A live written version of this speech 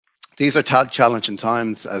These are challenging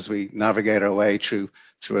times as we navigate our way through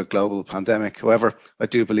a global pandemic. However, I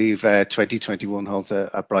do believe 2021 holds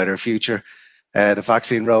a brighter future. The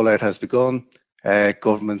vaccine rollout has begun.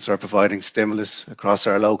 Governments are providing stimulus across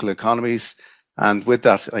our local economies. And with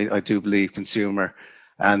that, I do believe consumer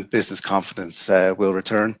and business confidence will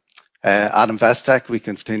return. At Investec, we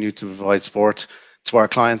continue to provide support to our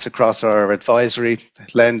clients across our advisory,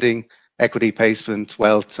 lending, equity placement,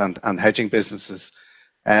 wealth and hedging businesses.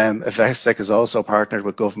 Investec has also partnered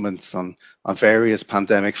with governments on various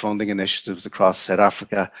pandemic funding initiatives across South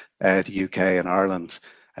Africa, the UK and Ireland,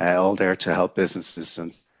 all there to help businesses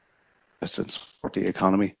and support the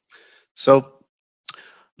economy. So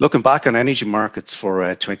looking back on energy markets for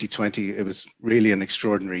 2020, it was really an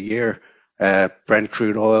extraordinary year. Brent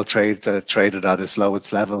crude oil traded at its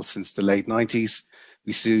lowest level since the late 90s.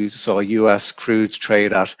 We saw US crude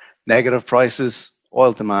trade at negative prices.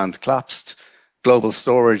 Oil demand collapsed. Global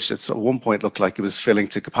storage at one point looked like it was filling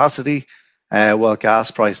to capacity, while gas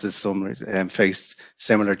prices faced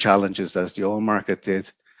similar challenges as the oil market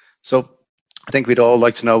did. So I think we'd all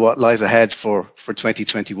like to know what lies ahead for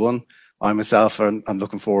 2021. I myself am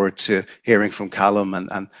looking forward to hearing from Callum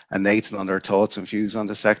and Nathan on their thoughts and views on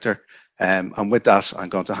the sector. And with that, I'm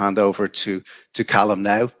going to hand over to Callum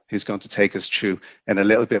now, who's going to take us through in a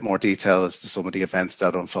little bit more detail as to some of the events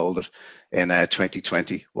that unfolded in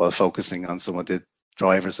 2020, while focusing on some of the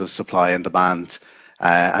drivers of supply and demand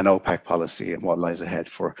and OPEC policy and what lies ahead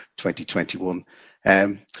for 2021.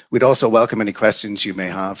 We'd also welcome any questions you may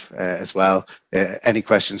have as well. Any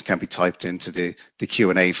questions can be typed into the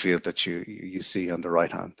Q&A field that you see on the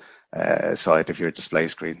right-hand side of your display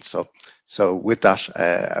screen. So with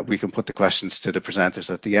that, we can put the questions to the presenters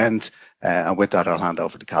at the end. And with that, I'll hand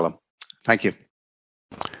over to Callum. Thank you.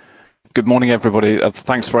 Good morning, everybody.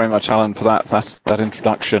 Thanks very much, Alan, for that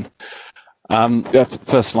introduction.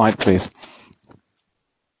 First slide, please.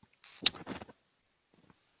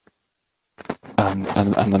 And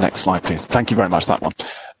the next slide, please. Thank you very much, that one.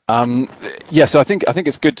 So I think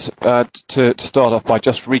it's good to start off by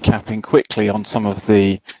just recapping quickly on some of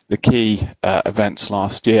the key events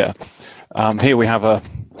last year. Here we have a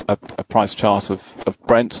price chart of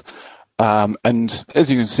Brent. And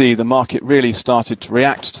as you can see, the market really started to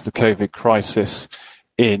react to the COVID crisis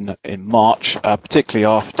in March, particularly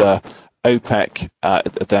after OPEC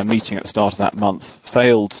at their meeting at the start of that month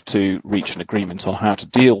failed to reach an agreement on how to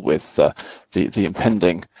deal with the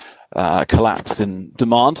impending collapse in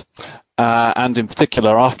demand. And in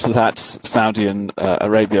particular, after that, Saudi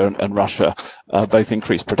Arabia and Russia both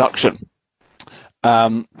increased production.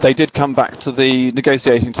 They did come back to the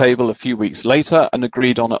negotiating table a few weeks later and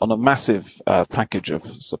agreed on a massive package of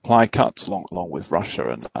supply cuts along with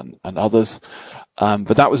Russia and others.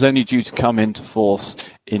 But that was only due to come into force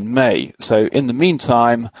in May. So in the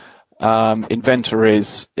meantime,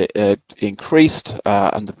 inventories increased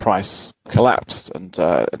and the price collapsed. And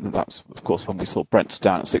that's, of course, when we saw Brent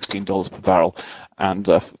down at $16 per barrel. And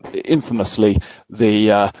infamously,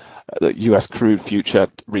 the US crude future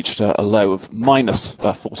reached a low of minus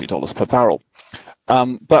 $40 per barrel.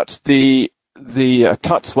 But the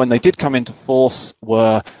cuts, when they did come into force,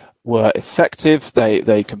 were effective.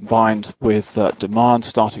 They combined with demand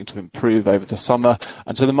starting to improve over the summer,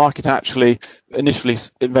 and so the market actually initially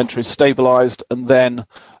inventories stabilized, and then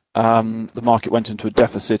the market went into a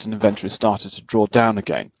deficit and inventories started to draw down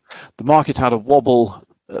again. The market had a wobble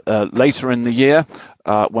later in the year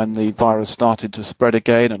when the virus started to spread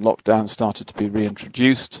again and lockdowns started to be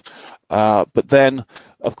reintroduced. But then,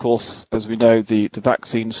 of course, as we know, the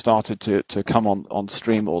vaccines started to come on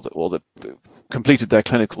stream, or completed their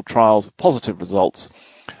clinical trials with positive results,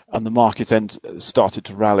 and the market started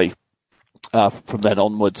to rally from then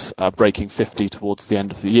onwards, breaking 50 towards the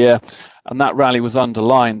end of the year. And that rally was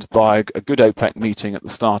underlined by a good OPEC meeting at the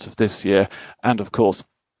start of this year, and of course,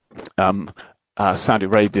 Saudi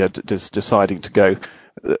Arabia deciding to go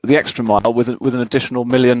the extra mile with an additional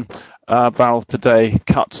million barrels per day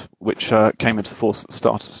cut, which came into force at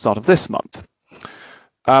the start of this month.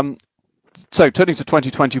 So turning to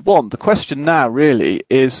 2021, the question now really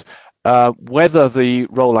is whether the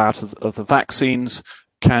rollout of the vaccines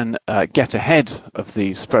can get ahead of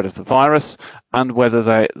the spread of the virus, and whether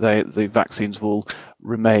the vaccines will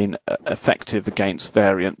remain effective against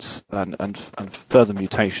variants and further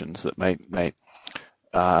mutations that may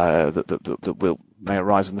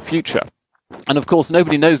arise in the future. And of course,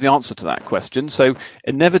 nobody knows the answer to that question. So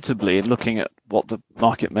inevitably, in looking at what the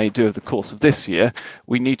market may do over the course of this year,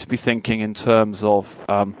 we need to be thinking in terms of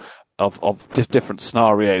different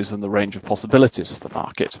scenarios and the range of possibilities of the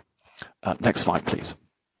market. Next slide, please.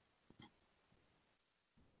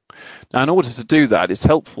 Now, in order to do that, it's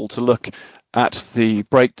helpful to look at the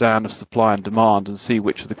breakdown of supply and demand and see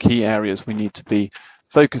which are the key areas we need to be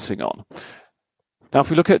focusing on. Now, if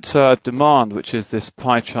we look at demand, which is this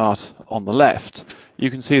pie chart on the left, you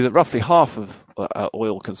can see that roughly half of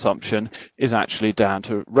oil consumption is actually down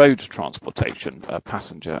to road transportation,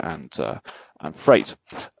 passenger and freight.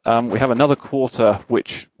 We have another quarter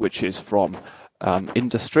which is from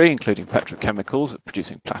industry, including petrochemicals,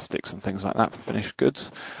 producing plastics and things like that for finished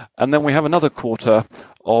goods. And then we have another quarter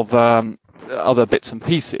of other bits and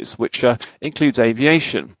pieces, which includes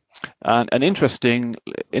aviation. And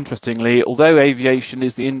interestingly, although aviation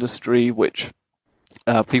is the industry which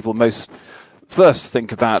people most first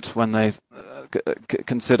think about when they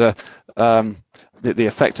consider the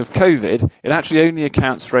effect of COVID, it actually only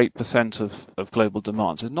accounts for 8% of global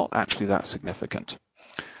demand. So it's not actually that significant.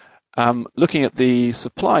 Looking at the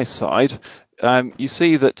supply side, you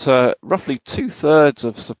see that roughly 2/3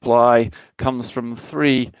 of supply comes from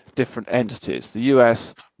 3 different entities: the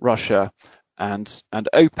US, Russia, and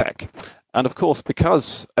OPEC. And of course,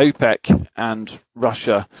 because OPEC and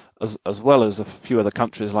Russia, as well as a few other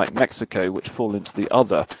countries like Mexico, which fall into the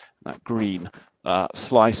other, that green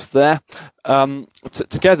slice there,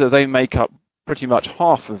 together they make up pretty much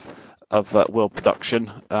half of world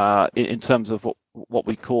production in terms of what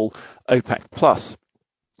we call OPEC plus.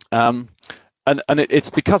 And it's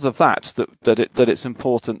because of that it's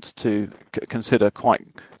important to consider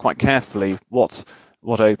quite carefully what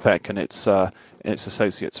OPEC and its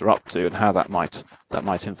associates are up to and how that might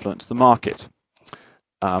influence the market.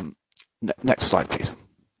 Next slide, please.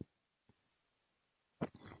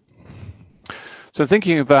 So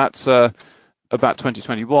thinking about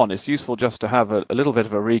 2021, it's useful just to have a little bit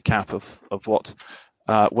of a recap of what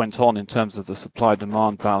went on in terms of the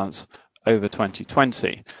supply-demand balance over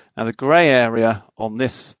 2020. Now, the grey area on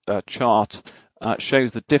this chart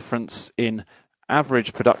shows the difference in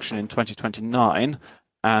average production in 2029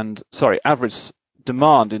 average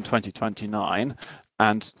demand in 2029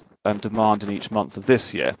 and demand in each month of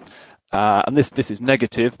this year. And this is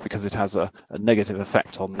negative because it has a negative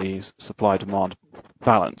effect on the supply-demand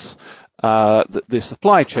balance. The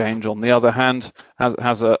supply change, on the other hand,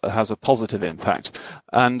 has a positive impact.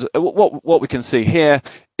 And what we can see here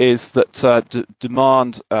is that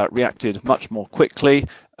demand reacted much more quickly.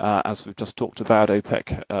 As we've just talked about,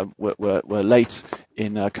 OPEC were late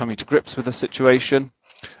in coming to grips with the situation.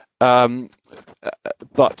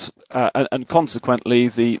 But consequently,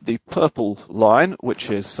 the purple line, which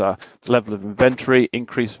is the level of inventory,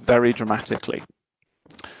 increased very dramatically.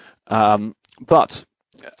 But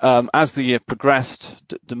as the year progressed,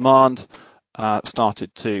 demand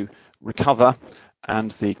started to recover,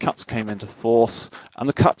 and the cuts came into force, and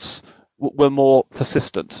the cuts were more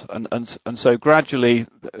persistent, and so gradually,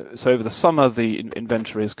 so over the summer, the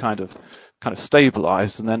inventory is kind of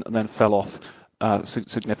stabilized, and then fell off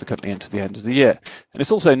significantly into the end of the year. And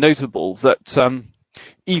it's also notable that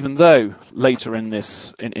even though later in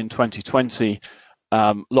 2020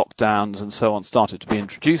 lockdowns and so on started to be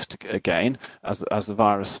introduced again as the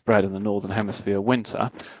virus spread in the Northern Hemisphere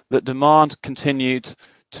winter, that demand continued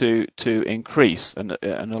to increase, and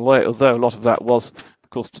although a lot of that was, of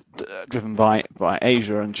course, driven by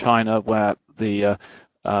Asia and China, where the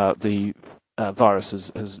virus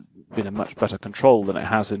has been in much better control than it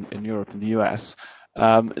has in Europe and the US.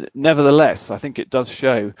 Nevertheless, I think it does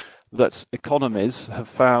show that economies have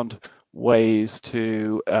found ways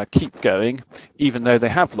to keep going, even though they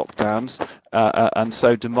have lockdowns, and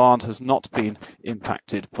so demand has not been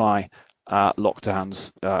impacted by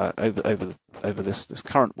lockdowns over this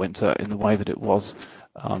current winter in the way that it was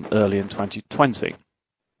early in 2020.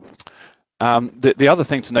 The other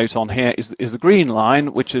thing to note on here is the green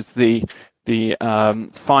line, which is the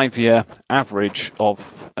 5-year average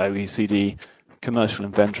of OECD commercial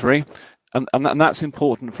inventory, and that's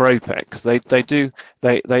important for OPEC because they do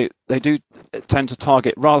tend to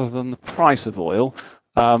target, rather than the price of oil,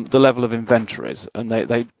 the level of inventories, and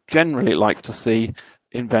they generally like to see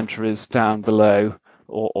inventories down below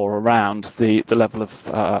or around the level of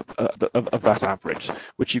that average,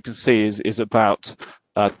 which you can see is about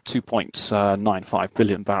 2.95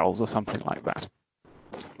 billion barrels or something like that.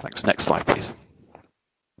 Thanks. Next slide, please.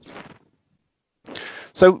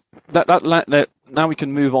 So now we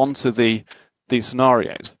can move on to the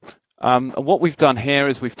scenarios. And what we've done here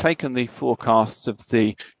is we've taken the forecasts of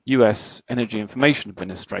the US Energy Information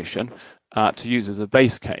Administration to use as a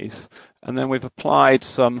base case, and then we've applied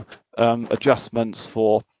some adjustments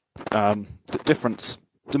for the different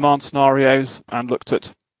demand scenarios and looked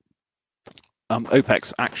at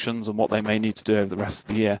OPEC's actions and what they may need to do over the rest of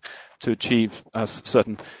the year to achieve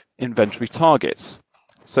certain inventory targets.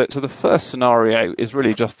 So the first scenario is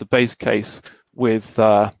really just the base case with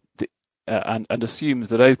and assumes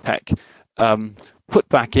that OPEC put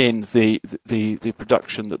back in the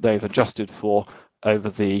production that they've adjusted for over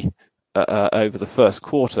the first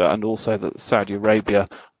quarter, and also that Saudi Arabia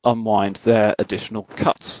unwind their additional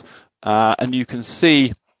cuts. And you can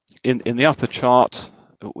see in the upper chart,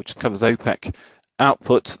 which covers OPEC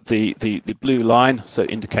output, the blue line, so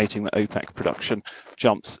indicating that OPEC production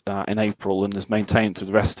jumps in April and is maintained through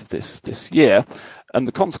the rest of this year. And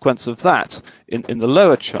the consequence of that in the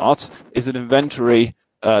lower chart is that inventory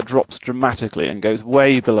drops dramatically and goes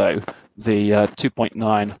way below the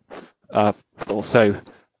 2.9 or so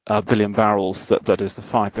billion barrels that is the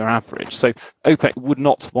 5-year average. So OPEC would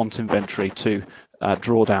not want inventory to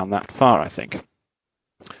draw down that far, I think.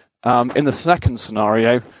 In the second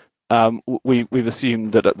scenario, we've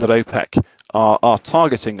assumed that OPEC are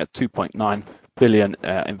targeting a 2.9 billion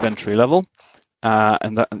inventory level,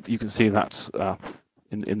 and that you can see that's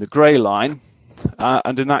in the grey line.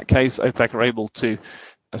 And in that case, OPEC are able to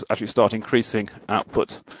actually start increasing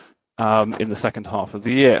output in the second half of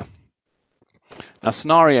the year. Now,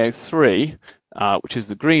 scenario 3, which is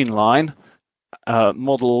the green line,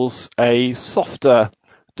 models a softer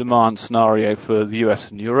demand scenario for the US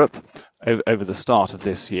and Europe over the start of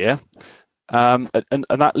this year, and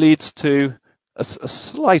that leads to a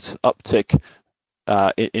slight uptick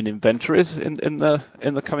in inventories in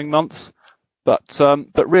the coming months, but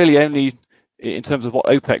really only in terms of what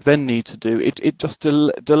OPEC then need to do. It just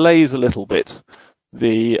delays a little bit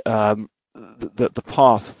the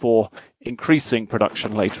path for increasing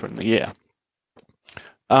production later in the year.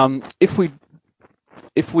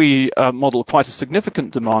 If we model quite a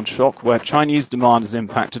significant demand shock where Chinese demand is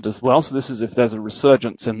impacted as well, so this is if there's a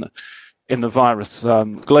resurgence in the virus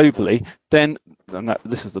globally, then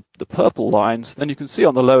this is the purple lines, then you can see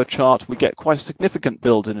on the lower chart we get quite a significant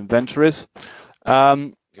build in inventories.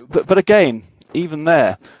 But again, even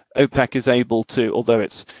there, OPEC is able to, although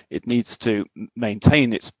it needs to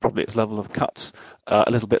maintain its level of cuts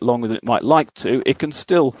a little bit longer than it might like to, it can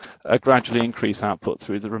still gradually increase output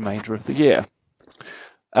through the remainder of the year.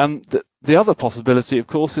 The other possibility, of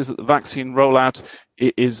course, is that the vaccine rollout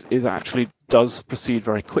is actually does proceed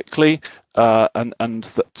very quickly, and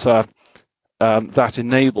that that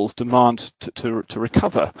enables demand to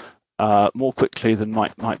recover more quickly than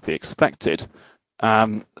might be expected.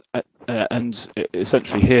 And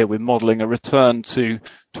essentially here we're modelling a return to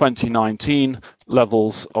 2019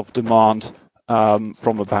 levels of demand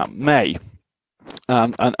from about May.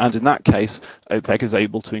 And in that case, OPEC is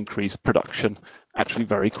able to increase production actually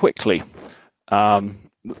very quickly,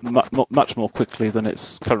 much more quickly than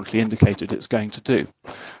it's currently indicated it's going to do.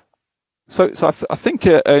 So I think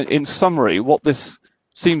in summary, what this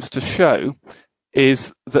seems to show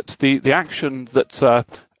is that the action that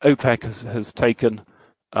OPEC has taken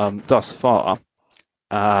thus far,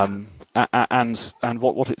 and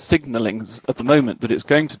what it's signalling at the moment that it's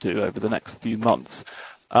going to do over the next few months,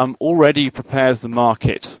 already prepares the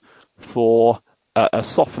market for a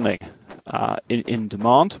softening in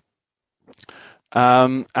demand,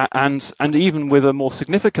 and even with a more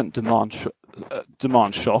significant demand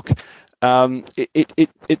shock,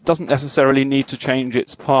 it doesn't necessarily need to change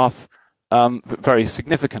its path very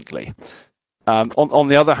significantly. On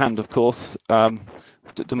the other hand, of course,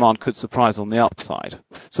 demand could surprise on the upside.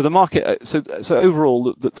 So the market, so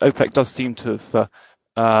overall, the OPEC does seem to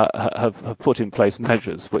have put in place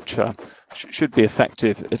measures which should be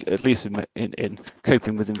effective, at least in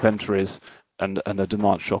coping with inventories and a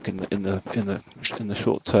demand shock in the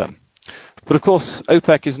short term. But of course,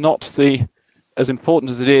 OPEC is not as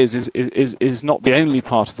important as it is not the only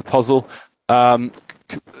part of the puzzle.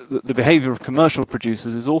 The behaviour of commercial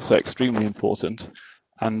producers is also extremely important.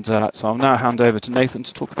 And so I'll now hand over to Nathan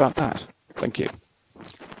to talk about that. Thank you.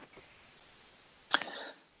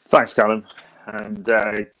 Thanks, Callum. And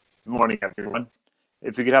good morning, everyone.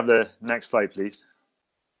 If we could have the next slide, please.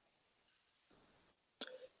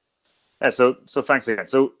 Yeah, so thanks again.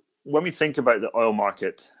 So when we think about the oil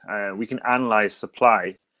market, we can analyse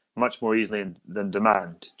supply much more easily than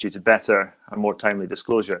demand due to better and more timely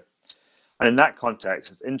disclosure. And in that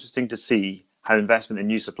context, it's interesting to see how investment in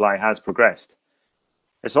new supply has progressed.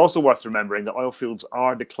 It's also worth remembering that oil fields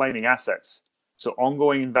are declining assets, so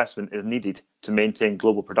ongoing investment is needed to maintain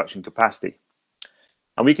global production capacity.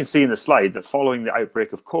 And we can see in the slide that following the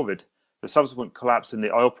outbreak of COVID, the subsequent collapse in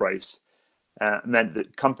the oil price meant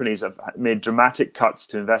that companies have made dramatic cuts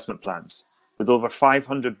to investment plans, with over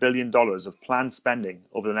 $500 billion of planned spending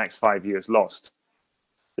over the next 5 years lost.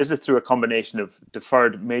 This is through a combination of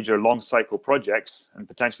deferred major long cycle projects, and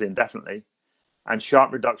potentially indefinitely, and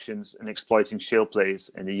sharp reductions in exploiting shale plays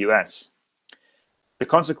in the US. The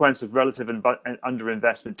consequence of relative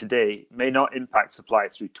underinvestment today may not impact supply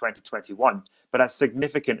through 2021, but has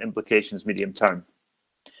significant implications medium term.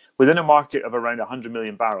 Within a market of around 100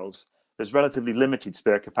 million barrels, there's relatively limited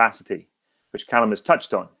spare capacity, which Callum has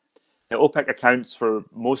touched on. Now, OPEC accounts for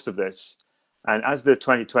most of this, and as the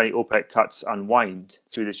 2020 OPEC cuts unwind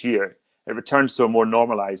through this year, it returns to a more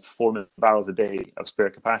normalized 4 million barrels a day of spare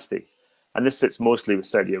capacity, and this sits mostly with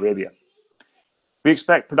Saudi Arabia. We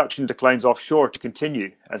expect production declines offshore to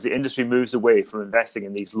continue as the industry moves away from investing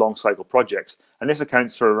in these long cycle projects, and this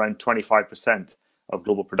accounts for around 25% of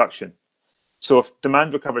global production. So if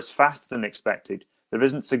demand recovers faster than expected, there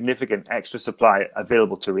isn't significant extra supply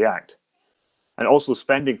available to react. And also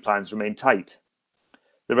spending plans remain tight.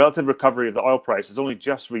 The relative recovery of the oil price has only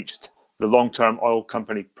just reached the long-term oil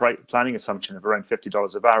company planning assumption of around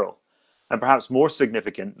 $50 a barrel, and perhaps more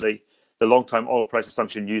significantly, the long-term oil price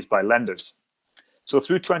assumption used by lenders. So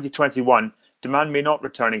through 2021, demand may not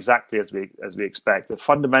return exactly as we expect, but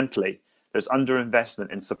fundamentally, there's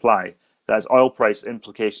underinvestment in supply that has oil price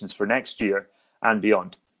implications for next year and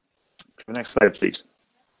beyond. The next slide, please.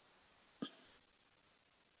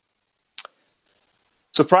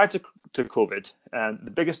 So prior to COVID,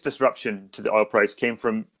 the biggest disruption to the oil price came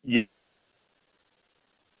from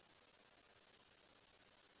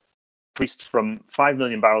increased from 5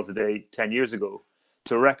 million barrels a day 10 years ago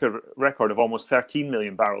to a record of almost 13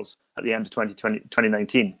 million barrels at the end of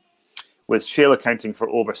 2019, with shale accounting for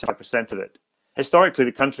over 7% of it. Historically,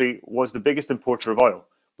 the country was the biggest importer of oil,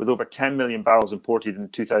 with over 10 million barrels imported in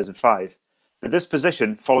 2005. But this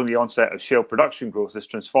position, following the onset of shale production growth, is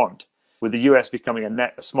transformed, with the US becoming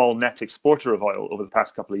a small net exporter of oil over the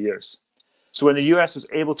past couple of years. So when the US was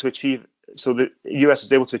able to achieve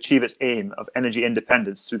its aim of energy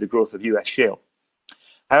independence through the growth of US shale.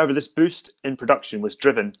 However, this boost in production was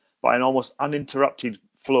driven by an almost uninterrupted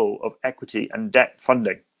flow of equity and debt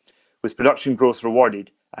funding, with production growth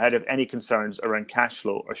rewarded ahead of any concerns around cash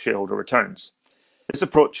flow or shareholder returns. This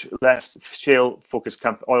approach left shale-focused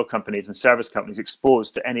oil companies and service companies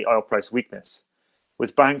exposed to any oil price weakness,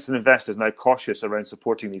 with banks and investors now cautious around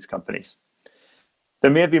supporting these companies. There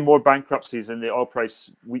may have been more bankruptcies in the oil price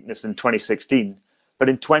weakness in 2016, but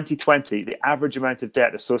in 2020, the average amount of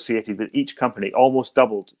debt associated with each company almost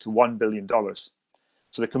doubled to $1 billion.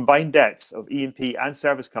 So the combined debts of E&P and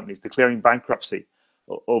service companies declaring bankruptcy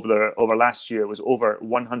over last year was over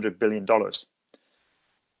 $100 billion.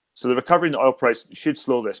 So the recovery in the oil price should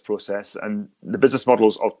slow this process, and the business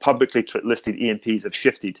models of publicly listed E&Ps have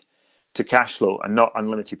shifted to cash flow and not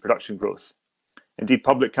unlimited production growth. Indeed,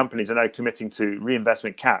 public companies are now committing to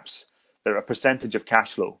reinvestment caps that are a percentage of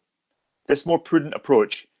cash flow. This more prudent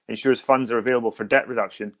approach ensures funds are available for debt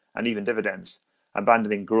reduction and even dividends,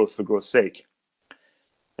 abandoning growth for growth's sake.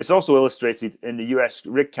 It's also illustrated in the US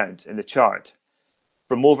rig count in the chart,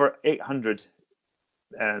 from over 800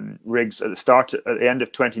 rigs at the end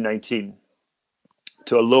of 2019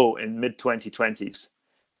 to a low in mid-2020s,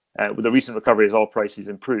 with a recent recovery as oil prices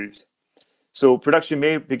improved. So production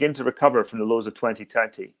may begin to recover from the lows of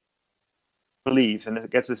 2020. I believe, and I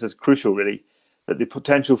guess this is crucial really, that the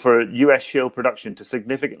potential for US shale production to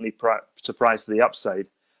significantly surprise to the upside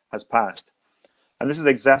has passed. And this is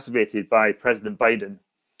exacerbated by President Biden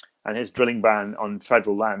and his drilling ban on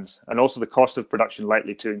federal lands, and also the cost of production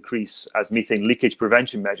likely to increase as methane leakage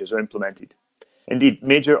prevention measures are implemented. Indeed,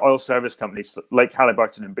 major oil service companies like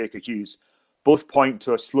Halliburton and Baker Hughes both point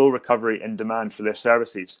to a slow recovery in demand for their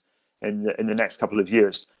services in the next couple of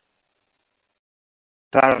years.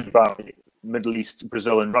 About Middle East,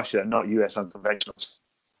 Brazil, and Russia, not US unconventionals.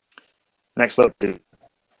 Next slide, please.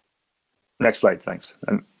 Next slide, thanks.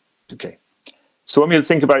 Okay. So when we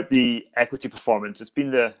think about the equity performance, it's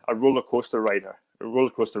been a roller coaster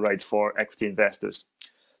ride for equity investors.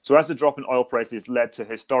 So as the drop in oil prices led to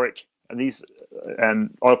historic, and these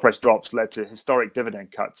oil price drops led to historic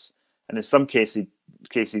dividend cuts, and in some cases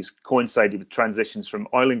coincided with transitions from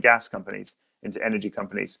oil and gas companies into energy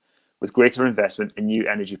companies with greater investment in new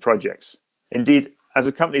energy projects. Indeed, as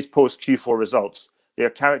the companies post Q4 results, they are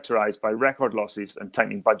characterized by record losses and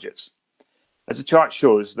tightening budgets. As the chart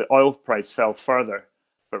shows, the oil price fell further,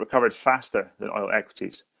 but recovered faster than oil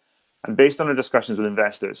equities. And based on our discussions with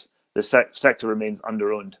investors, the sector remains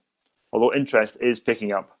underowned, although interest is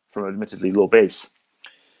picking up from an admittedly low base.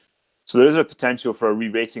 So there is a potential for a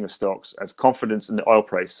re-rating of stocks as confidence in the oil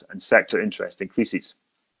price and sector interest increases.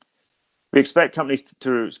 We expect companies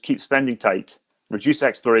to keep spending tight, reduce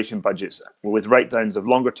exploration budgets, with write-downs of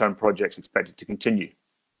longer-term projects expected to continue.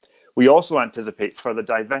 We also anticipate further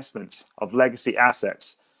divestments of legacy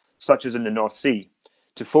assets, such as in the North Sea,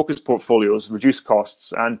 to focus portfolios, reduce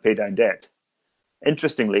costs, and pay down debt.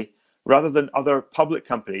 Interestingly, rather than other public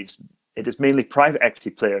companies, it is mainly private equity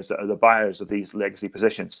players that are the buyers of these legacy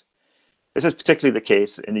positions. This is particularly the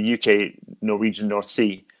case in the UK Norwegian North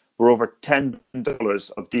Sea, where over $10 billion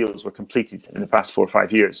of deals were completed in the past 4 or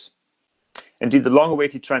 5 years. Indeed, the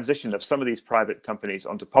long-awaited transition of some of these private companies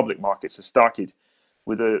onto public markets has started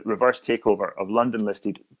with the reverse takeover of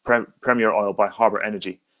London-listed Premier Oil by Harbour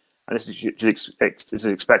Energy, and this is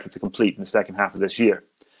expected to complete in the second half of this year.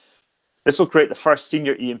 This will create the first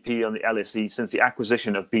senior E&P on the LSE since the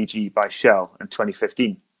acquisition of BG by Shell in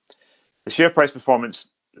 2015. The share price performance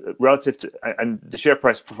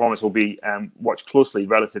will be watched closely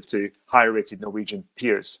relative to higher-rated Norwegian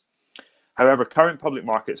peers. However, current public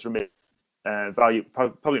market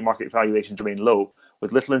valuations remain low,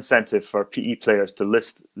 with little incentive for PE players to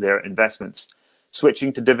list their investments,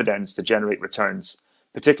 switching to dividends to generate returns,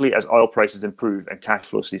 particularly as oil prices improve and cash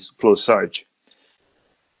flows surge.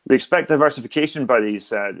 We expect diversification by these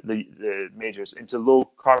the majors into low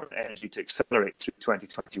carbon energy to accelerate through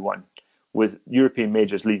 2021, with European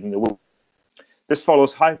majors leading the way. This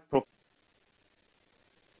follows high profile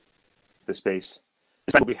the space.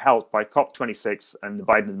 This will be helped by COP26 and the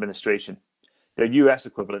Biden administration. Their US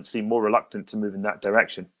equivalents seem more reluctant to move in that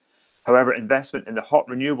direction. However, investment in the hot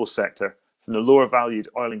renewable sector from the lower valued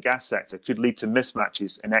oil and gas sector could lead to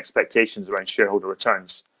mismatches in expectations around shareholder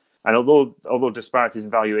returns. And although disparities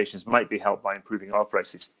in valuations might be helped by improving oil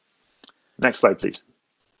prices. Next slide, please.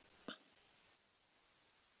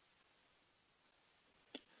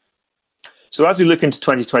 So as we look into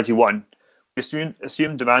 2021, we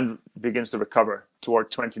assume demand begins to recover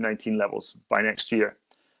toward 2019 levels by next year,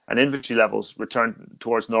 and inventory levels return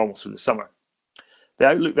towards normal through the summer. The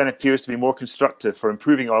outlook then appears to be more constructive for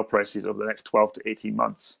improving oil prices over the next 12 to 18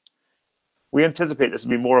 months. We anticipate this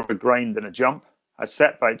will be more of a grind than a jump, as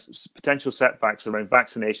potential setbacks around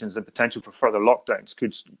vaccinations and potential for further lockdowns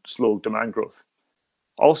could slow demand growth.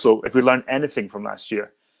 Also, if we learn anything from last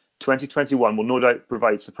year, 2021 will no doubt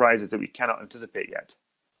provide surprises that we cannot anticipate yet.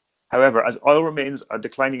 However, as oil remains a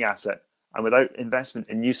declining asset and without investment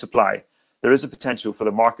in new supply, there is a potential for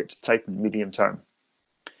the market to tighten medium term.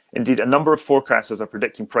 Indeed, a number of forecasters are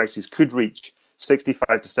predicting prices could reach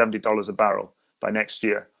 $65 to $70 a barrel by next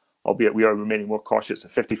year, albeit we are remaining more cautious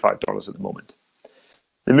at $55 at the moment.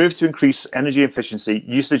 The move to increase energy efficiency,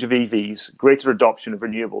 usage of EVs, greater adoption of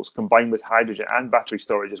renewables combined with hydrogen and battery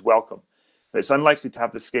storage is welcome, but it's unlikely to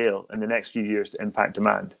have the scale in the next few years to impact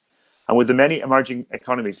demand. And with the many emerging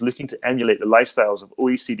economies looking to emulate the lifestyles of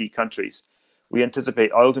OECD countries, we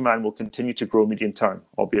anticipate oil demand will continue to grow medium term,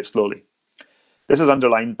 albeit slowly. This is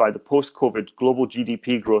underlined by the post-COVID global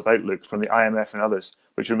GDP growth outlook from the IMF and others,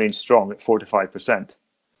 which remains strong at 4 to 5%.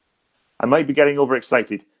 I might be getting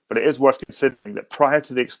overexcited, but it is worth considering that prior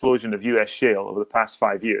to the explosion of US shale over the past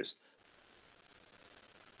 5 years,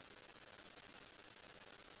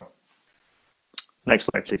 next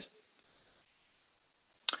slide, please.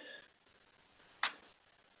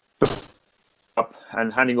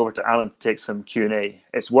 And handing over to Alan to take some Q&A,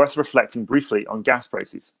 it's worth reflecting briefly on gas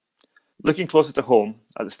prices. Looking closer to home,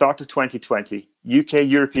 at the start of 2020, UK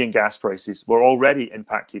European gas prices were already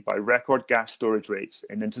impacted by record gas storage rates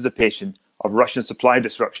in anticipation of Russian supply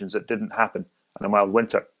disruptions that didn't happen and a mild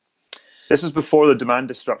winter. This was before the demand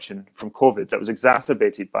disruption from COVID that was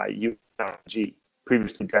exacerbated by LNG,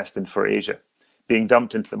 previously destined for Asia, being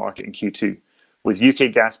dumped into the market in Q2, with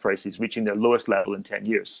UK gas prices reaching their lowest level in 10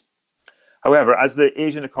 years. However, as the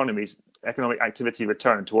Asian economic activity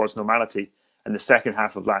returned towards normality in the second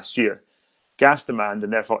half of last year, gas demand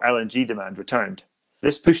and therefore LNG demand returned.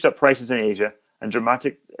 This pushed up prices in Asia and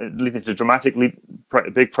leading to dramatically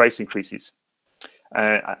big price increases.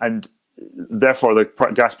 And therefore, the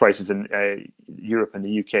gas prices in Europe and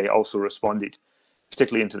the UK also responded,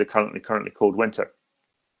 particularly into the currently cold winter.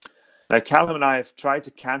 Now, Callum and I have tried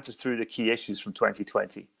to canter through the key issues from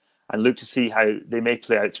 2020 and look to see how they may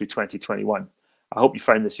play out through 2021. I hope you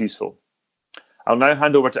find this useful. I'll now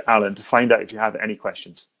hand over to Alan to find out if you have any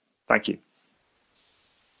questions. Thank you.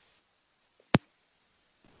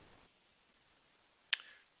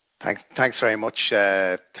 Thanks very much,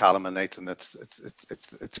 Callum and Nathan. It's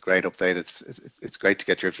a great update. It's great to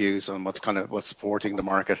get your views on what's supporting the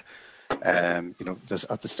market. Just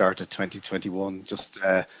at the start of 2021,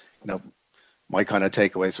 my kind of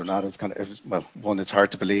takeaways from that is one, it's hard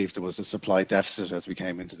to believe there was a supply deficit as we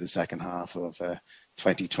came into the second half of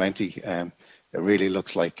 2020. It really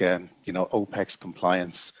looks like OPEC's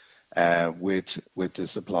compliance with the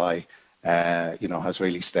supply has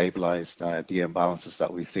really stabilized the imbalances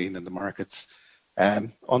that we've seen in the markets.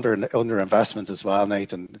 Under investment as well,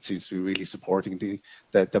 Nathan. It seems to be really supporting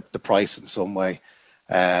the price in some way,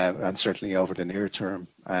 and certainly over the near term.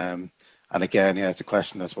 And again, yeah, it's a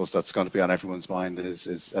question I suppose that's going to be on everyone's mind is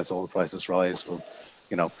as oil prices rise,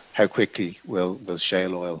 how quickly will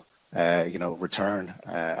shale oil, return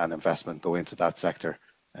and investment go into that sector.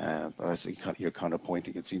 As you're kind of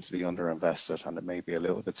pointing, it seems to be underinvested, and it may be a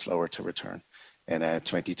little bit slower to return in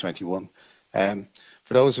 2021.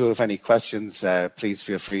 For those who have any questions, please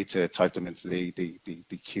feel free to type them into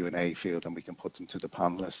the Q&A field, and we can put them to the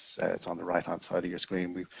panelists. It's on the right-hand side of your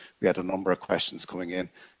screen. We had a number of questions coming in,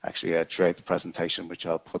 actually, throughout the presentation, which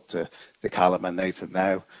I'll put to Callum and Nathan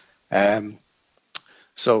now.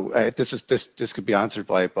 So this could be answered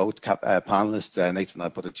by both panelists. Nathan, I'll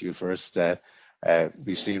put it to you first.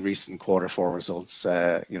 We've seen recent quarter 4 results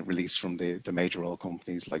released from the major oil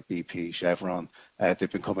companies like BP, Chevron.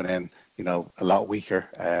 They've been coming in, a lot weaker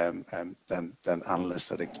than analysts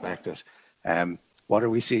had expected. What are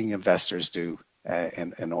we seeing investors do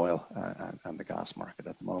in oil and the gas market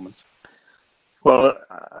at the moment? Well,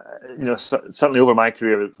 certainly over my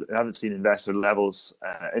career, I haven't seen investor levels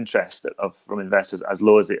interest from investors as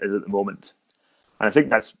low as it is at the moment. And I think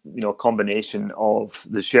that's a combination of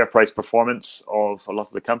the share price performance of a lot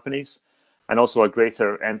of the companies, and also a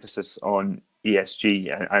greater emphasis on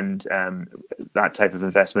ESG and that type of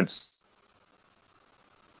investments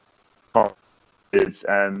with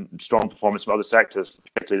strong performance from other sectors,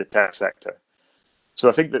 particularly the tech sector. So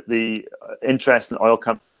I think that the interest in oil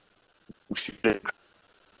companies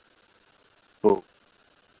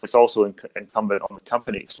it's also incumbent on the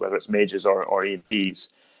companies, whether it's majors or E&Ps,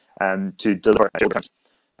 to deliver,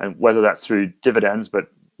 and whether that's through dividends, but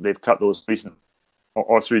they've cut those recently,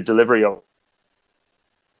 or through delivery of.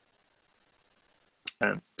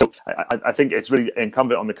 So I think it's really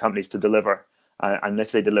incumbent on the companies to deliver, and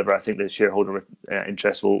if they deliver, I think the shareholder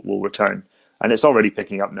interest will return, and it's already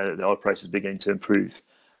picking up now that the oil price is beginning to improve.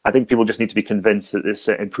 I think people just need to be convinced that this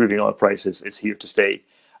improving oil price is here to stay,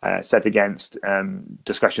 set against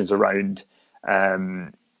discussions around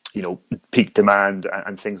peak demand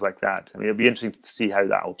and things like that. I mean, it'll be interesting to see how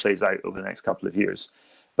that all plays out over the next couple of years.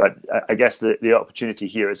 But I guess the opportunity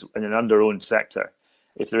here is in an under-owned sector.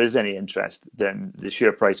 If there is any interest, then the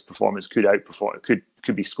share price performance could outperform,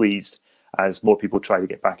 could be squeezed as more people try to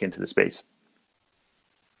get back into the space.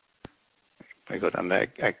 Very good. And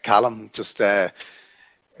Callum, just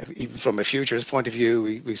even from a futures point of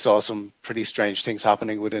view, we saw some pretty strange things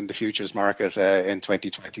happening within the futures market in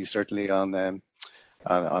 2020, certainly on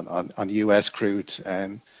US crude.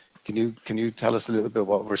 Can you tell us a little bit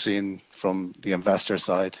what we're seeing from the investor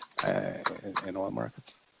side in oil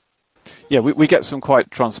markets? Yeah, we get some quite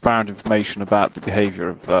transparent information about the behaviour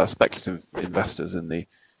of speculative investors in the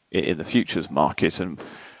futures market,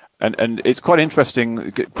 and it's quite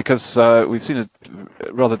interesting because we've seen a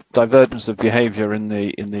rather divergence of behaviour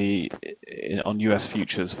on US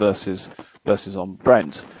futures versus on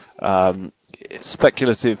Brent.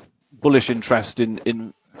 Speculative bullish interest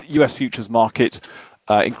in US futures market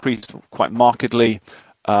increased quite markedly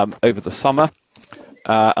over the summer,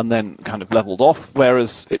 and then kind of leveled off.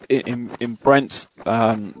 Whereas in Brent,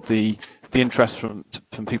 the interest from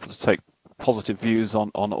people to take positive views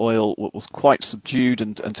on oil was quite subdued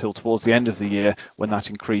until towards the end of the year, when that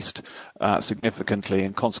increased significantly,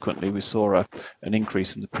 and consequently we saw an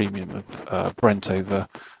increase in the premium of Brent over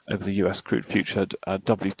the US crude future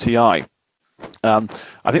WTI. I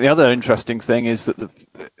think the other interesting thing is that the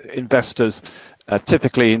investors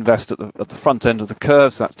typically invest at the front end of the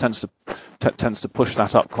curve, so that tends to push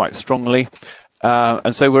that up quite strongly,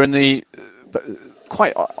 and so we're in the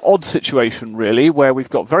quite odd situation really, where we've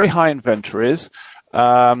got very high inventories.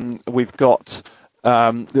 We've got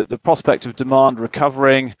the prospect of demand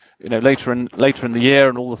recovering, later in the year,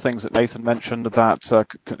 and all the things that Nathan mentioned about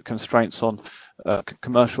constraints on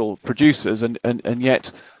commercial producers, and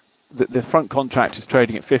yet the front contract is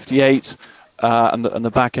trading at 58, and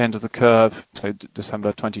the back end of the curve, so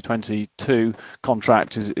December 2022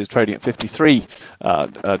 contract is trading at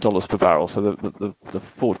 $53 per barrel. So the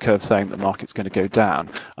forward curve saying the market's going to go down,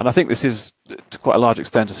 and I think this is to quite a large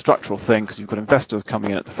extent a structural thing, because you've got investors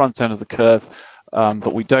coming in at the front end of the curve,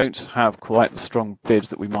 but we don't have quite the strong bid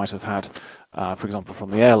that we might have had, for example, from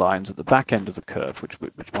the airlines at the back end of the curve, which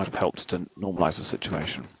might have helped to normalise the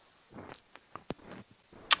situation.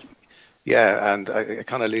 Yeah, and it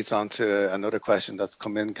kind of leads on to another question that's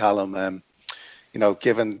come in, Callum.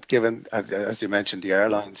 Given as you mentioned, the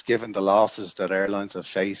airlines, given the losses that airlines have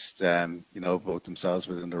faced, both themselves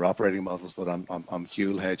within their operating models, but on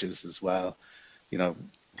fuel hedges as well,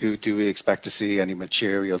 do we expect to see any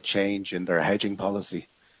material change in their hedging policy?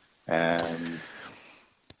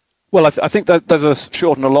 Well, I think that there's a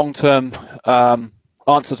short and a long-term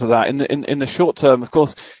answer to that. In the short term, of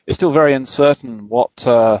course, it's still very uncertain what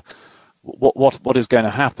is going to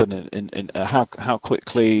happen in how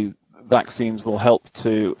quickly vaccines will help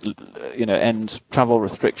to end travel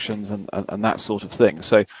restrictions and that sort of thing.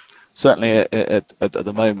 So certainly at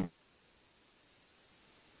the moment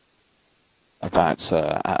about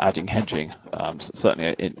adding hedging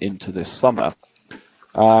certainly into this summer.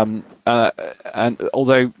 And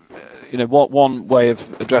although one way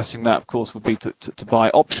of addressing that, of course, would be to buy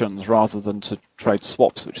options rather than to trade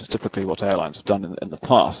swaps, which is typically what airlines have done in the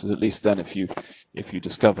past. At least then, if you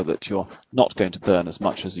discover that you're not going to burn as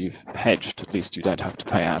much as you've hedged, at least you don't have to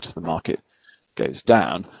pay out if the market goes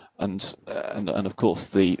down. And of course,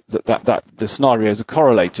 the scenarios are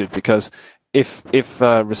correlated, because if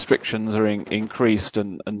restrictions are increased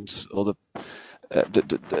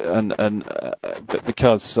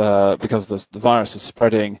because the virus is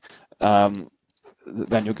spreading, then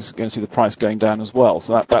you're going to see the price going down as well.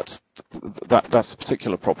 So that's a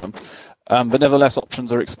particular problem. But nevertheless,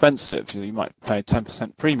 options are expensive. You might pay a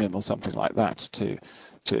 10% premium or something like that to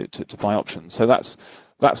buy options. So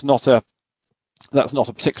that's not a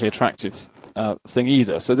particularly attractive thing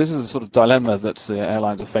either. So this is a sort of dilemma that the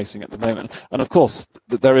airlines are facing at the moment. And of course,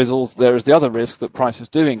 there is the other risk that prices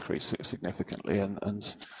do increase significantly,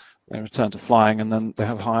 and they return to flying, and then they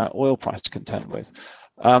have a higher oil price to contend with.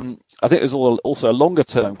 I think there's also a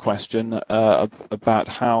longer-term question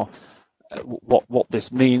about what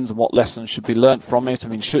this means and what lessons should be learnt from it. I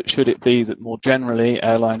mean, should it be that more generally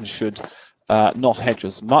airlines should not hedge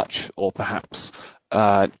as much, or perhaps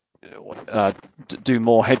do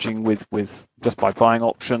more hedging with just by buying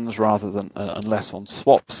options rather than and less on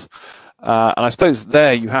swaps? And I suppose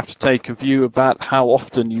there you have to take a view about how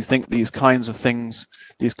often you think these kinds of things,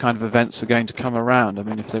 these kind of events are going to come around. I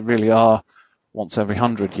mean, if they really are once every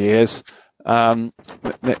 100 years,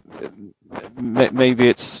 maybe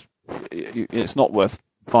it's not worth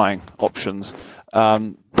buying options.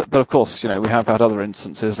 But of course, we have had other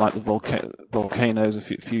instances like the volcanoes a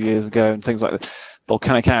few years ago and things like that.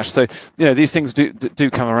 Volcanic ash. So, these things do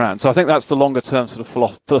come around. So I think that's the longer term sort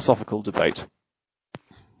of philosophical debate.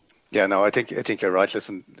 Yeah, no, I think you're right.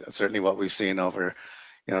 Listen, certainly what we've seen over,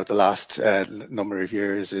 the last number of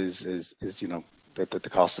years is that the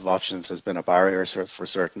cost of options has been a barrier for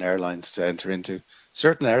certain airlines to enter into.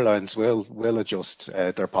 Certain airlines will adjust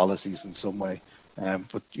their policies in some way,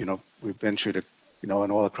 but we've been through an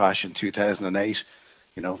oil crash in 2008.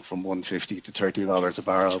 From $150 to $30 a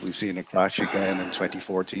barrel. We've seen a crash again in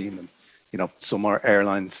 2014, and some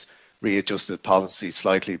airlines readjusted policies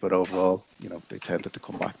slightly, but overall, they tended to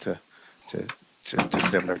come back to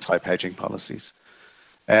similar type hedging policies.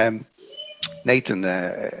 Nathan,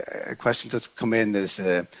 a question that's come in is: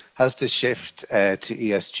 has the shift to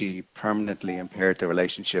ESG permanently impaired the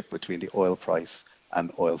relationship between the oil price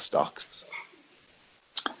and oil stocks?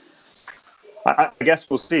 I guess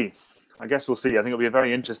we'll see. I think it'll be a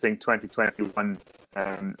very interesting 2021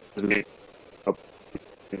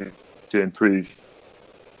 to improve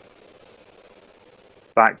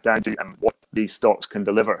back down to what these stocks can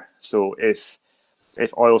deliver. So if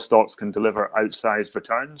oil stocks can deliver outsized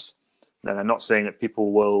returns, then I'm not saying that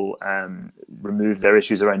people will remove their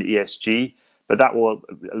issues around ESG, but that will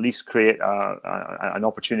at least create an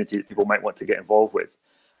opportunity that people might want to get involved with.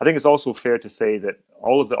 I think it's also fair to say that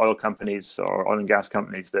all of the oil companies or oil and gas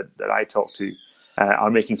companies that I talk to are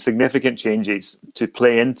making significant changes to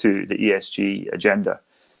play into the ESG agenda.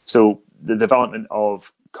 So the development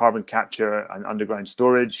of carbon capture and underground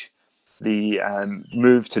storage, the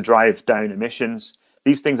move to drive down emissions,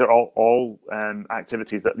 these things are all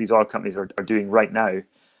activities that these oil companies are doing right now.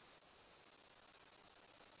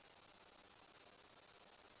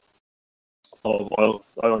 Of oil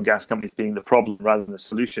and gas companies being the problem rather than the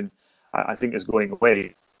solution, I think is going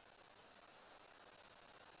away.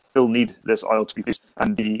 Still need this oil to be produced,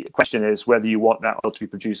 and the question is whether you want that oil to be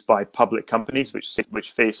produced by public companies,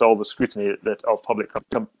 which face all the scrutiny that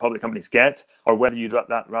public companies get, or whether you'd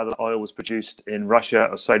rather oil was produced in Russia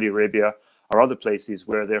or Saudi Arabia or other places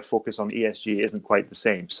where their focus on ESG isn't quite the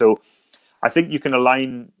same. So I think you can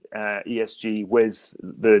align ESG with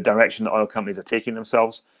the direction that oil companies are taking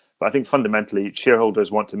themselves. But I think fundamentally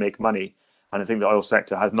shareholders want to make money, and I think the oil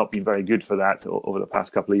sector has not been very good for that over the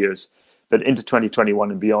past couple of years. But into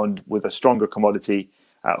 2021 and beyond, with a stronger commodity,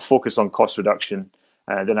 focus on cost reduction,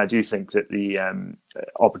 then I do think that the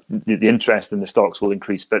interest in the stocks will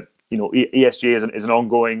increase. But ESG is an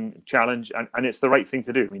ongoing challenge, and it's the right thing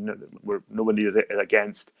to do. I mean, nobody is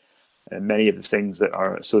against many of the things that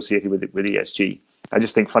are associated with ESG. I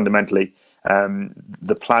just think fundamentally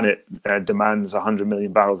The planet demands 100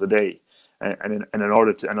 million barrels a day, and in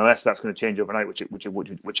order to, and unless that's going to change overnight, which it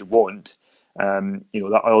won't,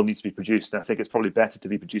 that oil needs to be produced. And I think it's probably better to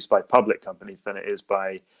be produced by public companies than it is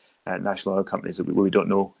by national oil companies where we don't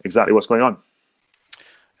know exactly what's going on.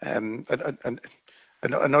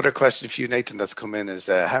 Another question for you, Nathan, that's come in is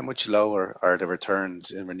how much lower are the returns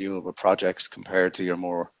in renewable projects compared to your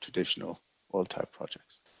more traditional oil type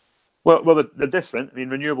projects? Well, they're different. I mean,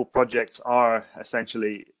 renewable projects are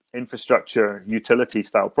essentially infrastructure utility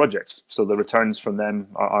style projects, so the returns from them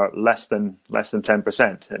are less than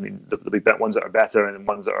 10%. I mean, there'll be ones that are better and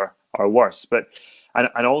ones that are worse. But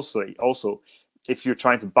and also, if you're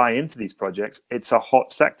trying to buy into these projects, it's a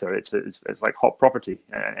hot sector. It's like hot property.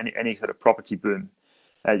 Any sort of property boom,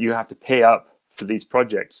 you have to pay up for these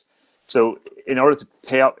projects. So in order to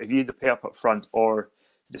pay up, if you need to pay up front, or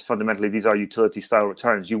just fundamentally these are utility style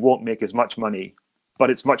returns, you won't make as much money, but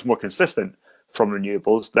it's much more consistent from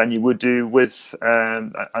renewables than you would do with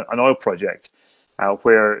an oil project,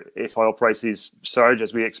 where if oil prices surge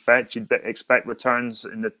as we expect, you'd expect returns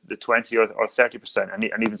in the 20 or 30%, and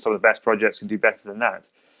even some of the best projects can do better than that.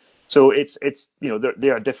 So it's they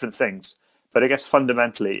are different things. But I guess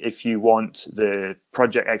fundamentally, if you want the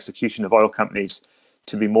project execution of oil companies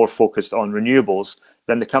to be more focused on renewables,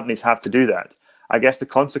 then the companies have to do that. I guess the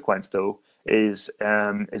consequence, though, is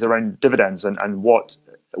around dividends and what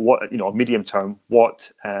medium term,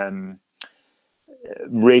 what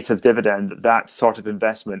rate of dividend that sort of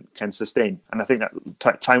investment can sustain. And I think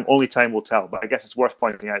that time will tell. But I guess it's worth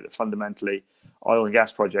pointing out that fundamentally, oil and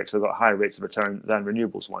gas projects have got higher rates of return than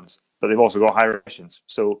renewables ones, but they've also got higher emissions.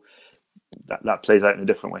 So that plays out in a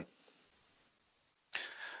different way.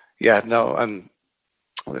 Yeah, no, and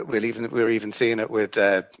we're even seeing it with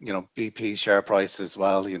BP share price as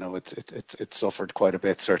well. It's suffered quite a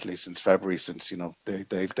bit, certainly since February, since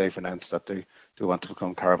they've announced that they want to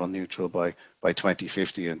become carbon neutral by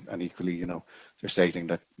 2050, and equally they're stating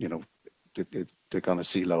that they're going to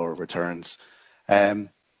see lower returns.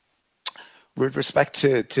 With respect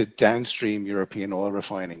to downstream European oil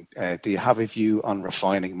refining, do you have a view on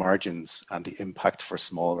refining margins and the impact for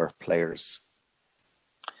smaller players?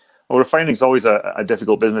 Well, refining is always a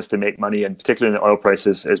difficult business to make money, and particularly when the oil price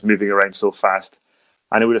is moving around so fast.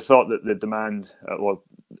 And I would have thought that the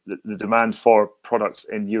demand for products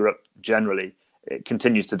in Europe generally, it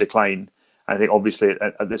continues to decline. I think obviously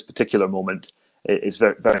at this particular moment it is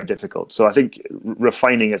very, very difficult. So I think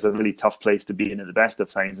refining is a really tough place to be in at the best of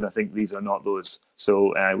times, and I think these are not those.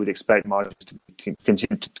 So I would expect margins to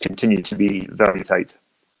continue to be very tight.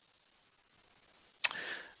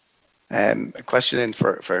 A question in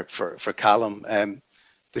for Callum.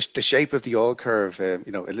 The shape of the oil curve,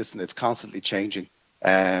 listen, it's constantly changing.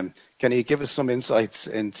 Can you give us some insights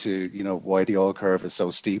into, why the oil curve is so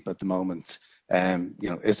steep at the moment?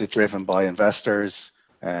 Is it driven by investors?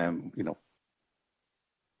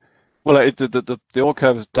 Well, the oil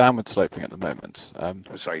curve is downward sloping at the moment.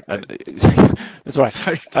 Sorry. That's right.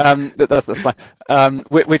 That's fine.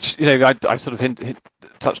 Which I sort of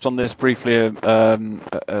touched on this briefly a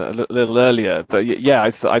little earlier, but yeah,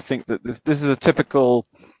 I think that this is a typical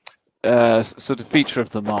sort of feature of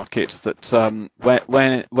the market that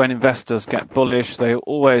when investors get bullish, they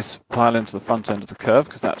always pile into the front end of the curve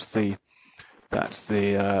because that's the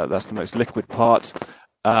most liquid part.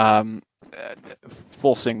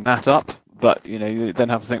 Forcing that up, but you then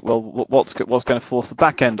have to think, well, what's going to force the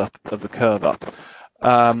back end up of the curve up?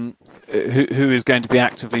 Who is going to be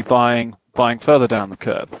actively buying further down the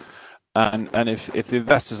curve? And if the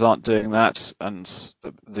investors aren't doing that, and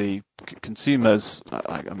the consumers,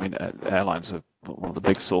 I mean, airlines are one of the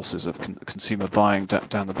big sources of consumer buying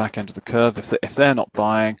down the back end of the curve. If they're not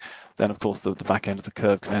buying, then of course the back end of the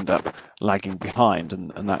curve can end up lagging behind,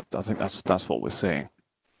 and that, I think that's what we're seeing.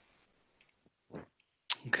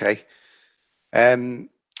 Okay. For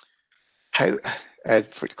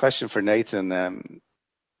the question for Nathan,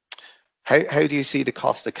 how do you see the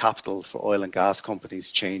cost of capital for oil and gas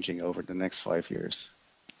companies changing over the next 5 years?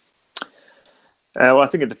 Well, I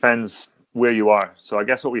think it depends where you are. So I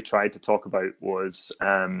guess what we tried to talk about was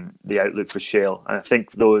the outlook for shale, and I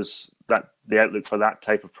think the outlook for that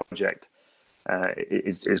type of project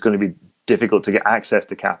is going to be difficult to get access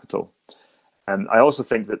to capital. And I also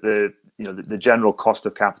think that the general cost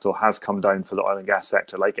of capital has come down for the oil and gas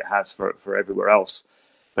sector, like it has for everywhere else.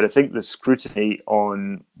 But I think the scrutiny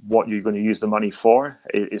on what you're going to use the money for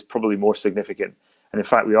is probably more significant. And in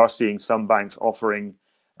fact, we are seeing some banks offering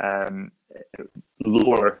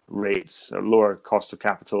lower rates or lower cost of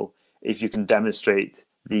capital if you can demonstrate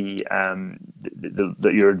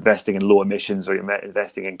that you're investing in low emissions or you're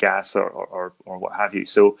investing in gas or what have you.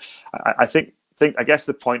 So I guess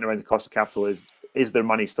the point around the cost of capital is there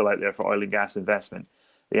money still out there for oil and gas investment?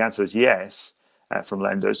 The answer is yes, from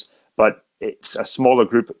lenders, but it's a smaller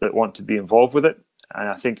group that want to be involved with it. And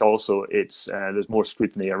I think also there's more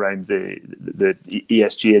scrutiny around the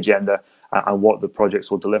ESG agenda and what the projects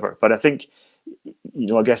will deliver. But I think,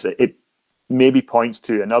 I guess it maybe points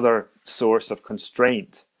to another source of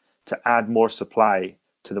constraint to add more supply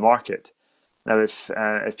to the market. Now, if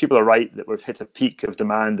people are right that we've hit a peak of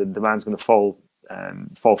demand and demand's going to fall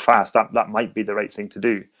fast, that might be the right thing to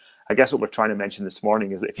do. I guess what we're trying to mention this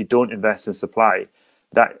morning is that if you don't invest in supply,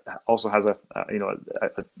 that also has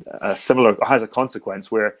a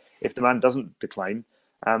consequence where if demand doesn't decline,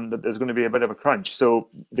 that there's going to be a bit of a crunch. So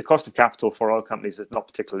the cost of capital for oil companies is not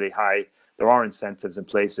particularly high. There are incentives in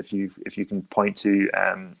place if you can point to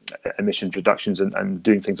emissions reductions and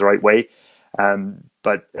doing things the right way.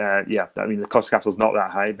 But the cost of capital is not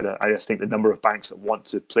that high. But I just think the number of banks that want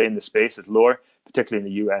to play in the space is lower, particularly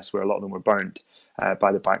in the US, where a lot of them were burned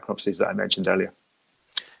by the bankruptcies that I mentioned earlier.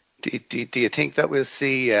 Do you think that we'll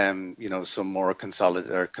see some more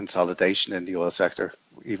consolidation in the oil sector,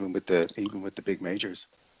 even with the big majors?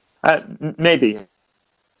 Maybe.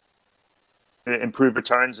 Improve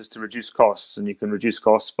returns is to reduce costs, and you can reduce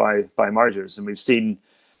costs by mergers. And we've seen,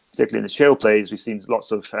 particularly in the shale plays, we've seen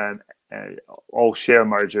lots of all share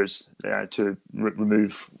mergers to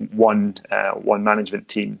remove one management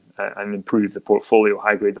team and improve the portfolio,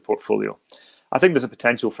 high grade the portfolio. I think there's a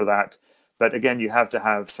potential for that. But again, you have to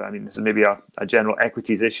have, this is maybe a general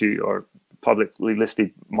equities issue or publicly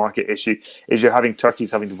listed market issue, is you're having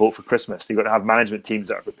turkeys having to vote for Christmas. You've got to have management teams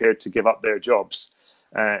that are prepared to give up their jobs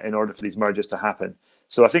in order for these mergers to happen.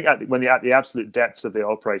 So I think at the absolute depths of the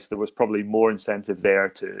oil price, there was probably more incentive there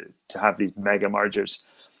to have these mega mergers.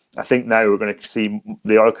 I think now we're going to see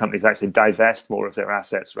the oil companies actually divest more of their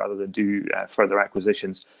assets rather than do further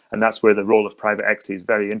acquisitions. And that's where the role of private equity is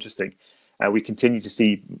very interesting. We continue to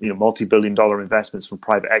see multi-billion-dollar investments from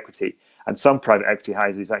private equity, and some private equity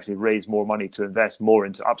houses actually raise more money to invest more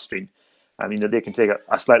into upstream. They can take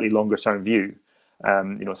a slightly longer-term view,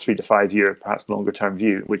 3 to 5 year, perhaps longer-term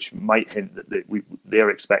view, which might hint that they're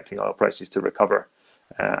expecting oil prices to recover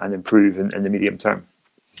and improve in the medium term.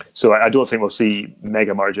 So I don't think we'll see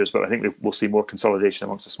mega mergers, but I think we'll see more consolidation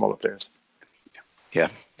amongst the smaller players. Yeah,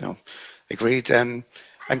 no, agreed. And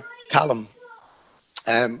Callum,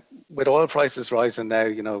 with oil prices rising now,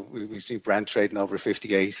 we see Brent trading over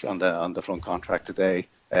 58 on the front contract today.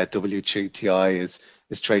 WTI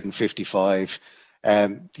is trading 55.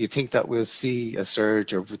 Do you think that we'll see a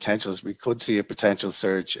surge or we could see a potential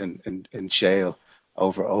surge in shale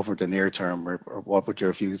over the near term, or what would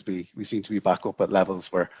your views be? We seem to be back up at levels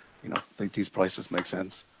where these prices make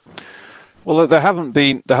sense. Well, there hasn't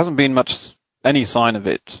been much any sign of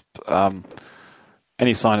it.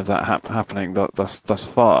 Any sign of that happening thus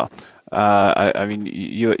far.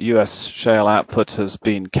 US shale output has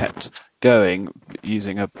been kept going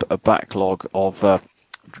using a backlog of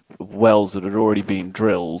wells that had already been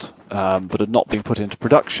drilled but had not been put into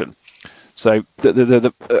production. So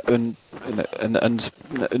and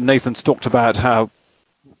Nathan's talked about how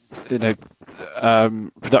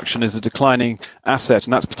production is a declining asset,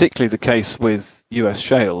 and that's particularly the case with US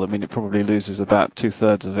shale. It probably loses about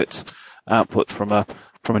 2/3 of its output from a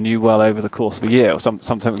new well over the course of a year, or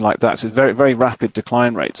something like that. So it's very, very rapid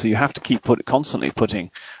decline rate. So you have to keep constantly putting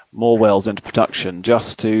more wells into production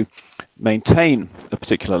just to maintain a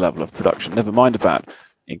particular level of production, never mind about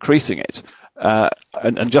increasing it.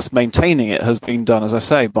 And just maintaining it has been done, as I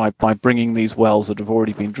say, by bringing these wells that have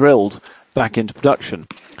already been drilled back into production.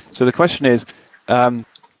 So the question is,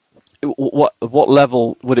 what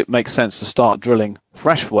level would it make sense to start drilling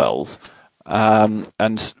fresh wells?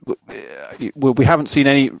 And we haven't seen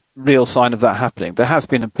any real sign of that happening. There has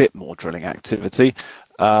been a bit more drilling activity,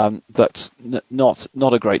 but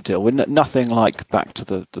not a great deal. We're nothing like back to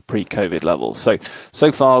the pre-COVID levels.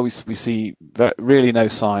 So far we see really no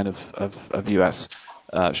sign of US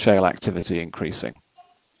shale activity increasing.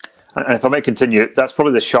 And if I may continue, that's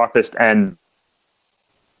probably the sharpest end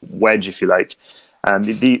wedge, if you like.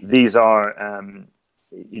 These are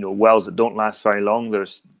wells that don't last very long.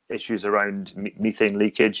 There's issues around methane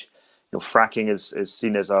leakage. Fracking is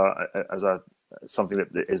seen as something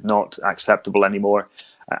that is not acceptable anymore.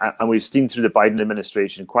 And we've seen through the Biden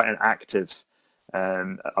administration quite an active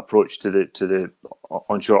approach to the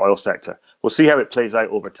onshore oil sector. We'll see how it plays out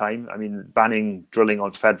over time. Banning drilling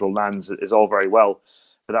on federal lands is all very well,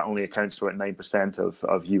 but that only accounts for 9%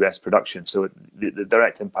 of US production. So the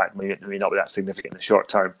direct impact may not be that significant in the short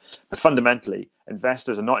term. But fundamentally,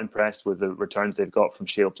 investors are not impressed with the returns they've got from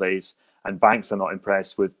shale plays, and banks are not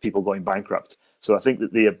impressed with people going bankrupt. So I think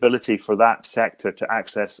that the ability for that sector to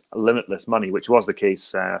access limitless money, which was the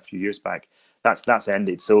case a few years back, that's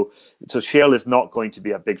ended. So shale is not going to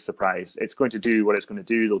be a big surprise. It's going to do what it's going to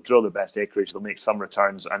do. They'll drill the best acreage, they'll make some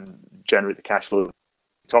returns and generate the cash flow we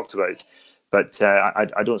talked about. But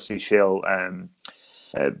I don't see shale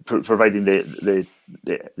providing the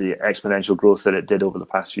exponential growth that it did over the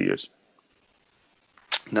past few years.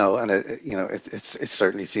 No, and it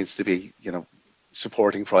certainly seems to be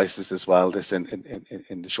supporting prices as well. This in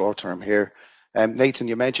the short term here. Nathan,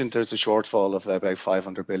 you mentioned there's a shortfall of about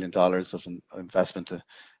 $500 billion of investment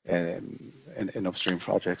in upstream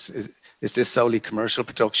projects. Is this solely commercial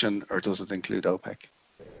production, or does it include OPEC?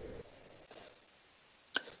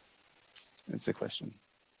 That's the question.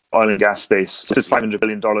 Oil and gas space. This is $500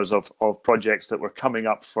 billion of projects that were coming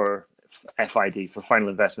up for FID, for final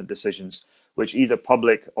investment decisions, which either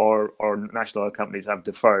public or national oil companies have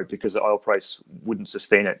deferred because the oil price wouldn't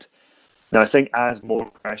sustain it. Now, I think as more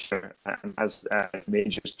pressure and as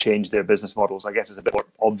majors change their business models, I guess it's a bit more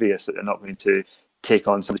obvious that they're not going to take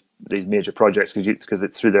on some of these major projects because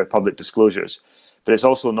it's through their public disclosures. But it's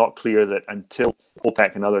also not clear that until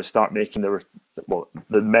OPEC and others start making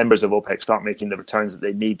the members of OPEC start making the returns that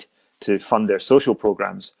they need to fund their social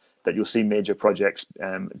programs, that you'll see major projects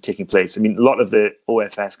taking place. I mean, a lot of the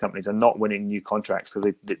OFS companies are not winning new contracts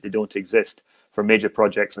because they don't exist for major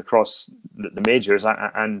projects across the majors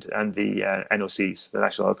and the NOCs, the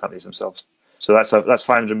national oil companies themselves. So that's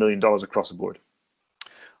 $500 million across the board.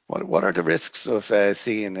 What are the risks of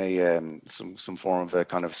seeing some form of a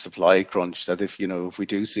kind of supply crunch? That if we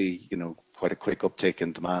do see quite a quick uptick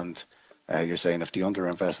in demand, you're saying if the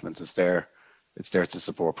underinvestment is there, it's there to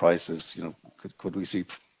support prices. Could we see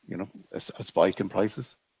a spike in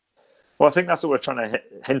prices? Well, I think that's what we're trying to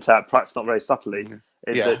hint at, perhaps not very subtly,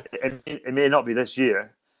 is that it may not be this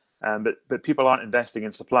year, but people aren't investing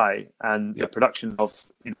in supply, and the production of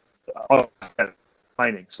oil is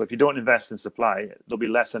declining. So if you don't invest in supply, there'll be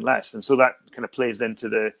less and less. And so that kind of plays into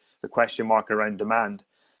the question mark around demand.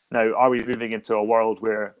 Now, are we moving into a world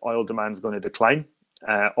where oil demand is going to decline?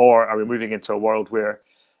 Or are we moving into a world where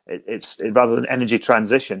it's rather than energy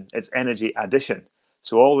transition, it's energy addition?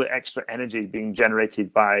 So all the extra energy being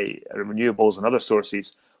generated by renewables and other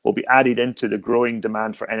sources will be added into the growing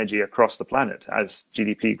demand for energy across the planet as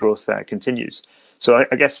GDP growth continues. So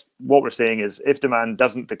I guess what we're saying is if demand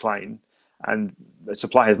doesn't decline and the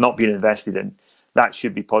supply has not been invested in, that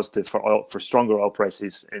should be positive for stronger oil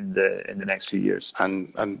prices in the next few years.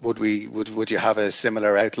 And would you have a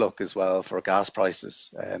similar outlook as well for gas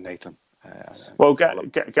prices, Nathan? Well,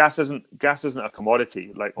 gas isn't a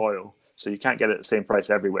commodity like oil, so you can't get it at the same price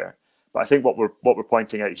everywhere. But I think what we're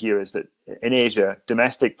pointing out here is that in Asia,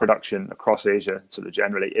 domestic production across Asia, sort of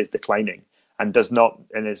generally, is declining and does not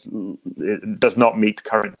meet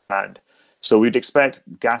current demand. So we'd expect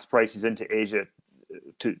gas prices into Asia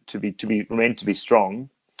to remain strong,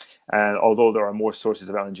 although there are more sources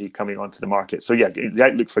of LNG coming onto the market. So yeah, the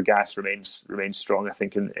outlook for gas remains strong, I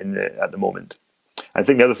think, at the moment. I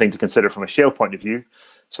think the other thing to consider from a shale point of view,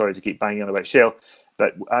 sorry to keep banging on about shale,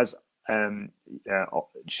 but as oil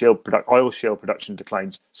shale production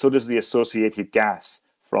declines, so does the associated gas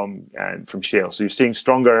from shale. So you're seeing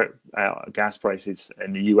stronger gas prices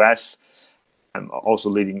in the US, also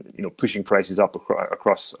leading, pushing prices up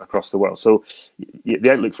across the world. So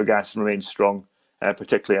the outlook for gas remains strong,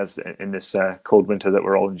 particularly as in this cold winter that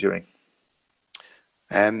we're all enduring.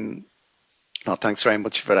 No, thanks very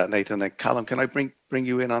much for that, Nathan. Callum, can I bring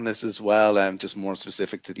you in on this as well? Just more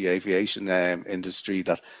specific to the aviation industry,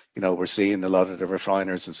 that we're seeing a lot of the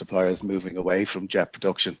refiners and suppliers moving away from jet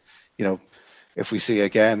production. If we see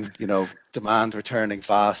again, demand returning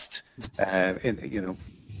fast,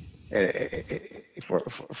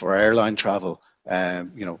 for airline travel,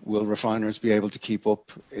 will refiners be able to keep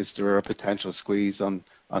up? Is there a potential squeeze on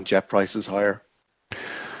jet prices higher?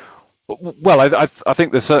 Well, I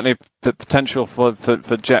think there's certainly the potential for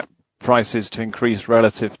jet prices to increase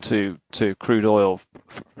relative to crude oil,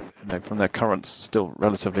 from their current still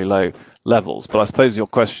relatively low levels. But I suppose your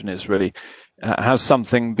question is really, has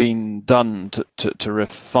something been done to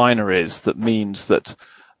refineries that means that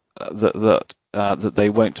they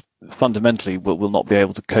won't fundamentally will not be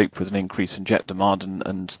able to cope with an increase in jet demand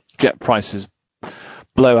and jet prices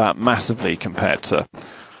blow out massively compared to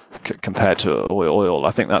oil?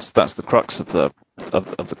 I think that's the crux of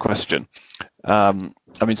of the question. I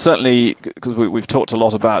mean, certainly, because we've talked a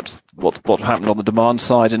lot about what happened on the demand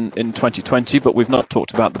side in 2020, but we've not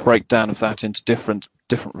talked about the breakdown of that into different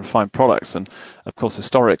refined products. And of course,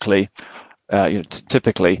 historically,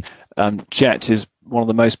 typically, jet is one of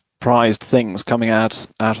the most prized things coming out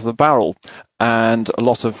of the barrel, and a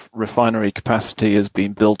lot of refinery capacity has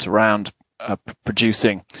been built around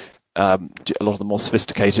producing a lot of the more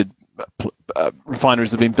sophisticated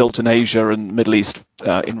refineries that have been built in Asia and Middle East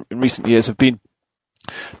in recent years have been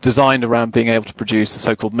designed around being able to produce the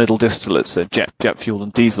so-called middle distillates, jet fuel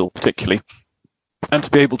and diesel particularly, and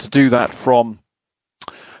to be able to do that from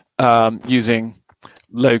using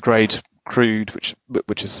low-grade crude,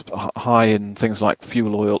 which is high in things like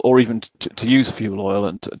fuel oil, or even to use fuel oil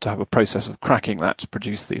and to have a process of cracking that to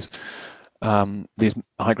produce these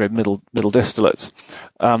high-grade middle distillates.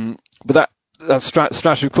 But that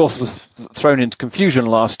strategy, of course, was thrown into confusion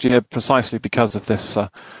last year precisely because of this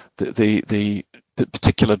the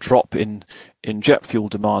particular drop in jet fuel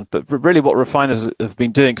demand. But really, what refiners have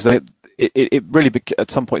been doing, because it really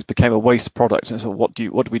at some point became a waste product, and so what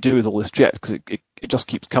do we do with all this jet? Because it just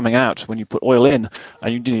keeps coming out when you put oil in,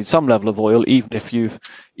 and you need some level of oil, even if you've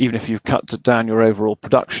cut down your overall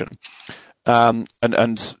production. And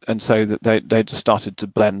so that they just started to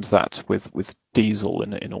blend that with diesel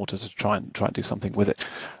in order to try and do something with it,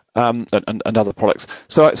 and other products.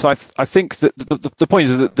 So I think that the point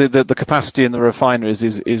is that the capacity in the refineries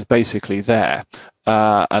is basically there,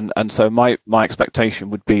 and so my expectation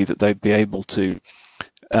would be that they'd be able to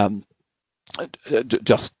that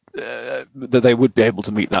they would be able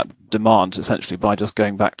to meet that demand essentially by just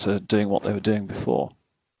going back to doing what they were doing before.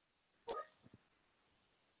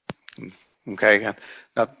 Okay,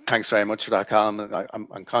 now, thanks very much for that, Callum.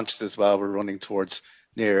 I'm conscious as well we're running towards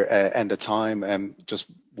near end of time. Just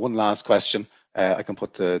one last question I can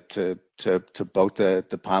put to both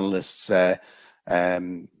the panelists.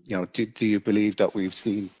 Do you believe that we've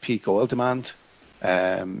seen peak oil demand?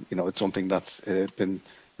 It's something that's been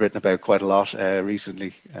written about quite a lot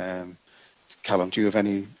recently. Callum, do you have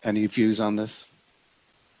any views on this?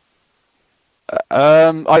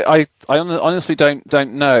 I honestly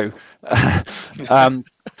don't know,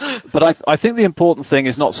 but I think the important thing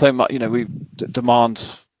is not so much. We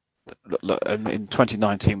demand in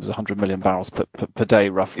 2019 was 100 million barrels per day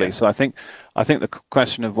roughly. Yeah. So I think the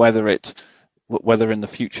question of whether in the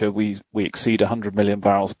future we exceed 100 million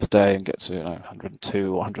barrels per day and get to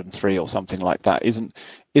 102 or 103 or something like that isn't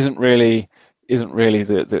really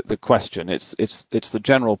the question. It's the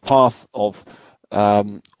general path of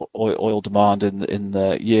oil demand in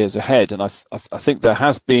the years ahead, and I think there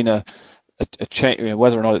has been a change,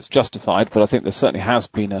 whether or not it's justified, but I think there certainly has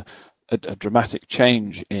been a dramatic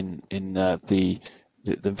change in the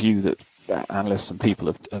view that analysts and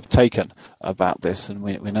people have taken about this, and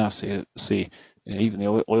we now see even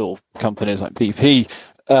the oil companies like BP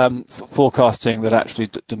forecasting that actually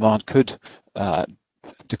demand could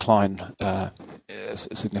decline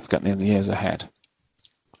significantly in the years ahead.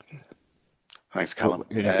 Thanks, Callum.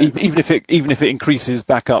 Even if it increases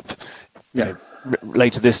back up,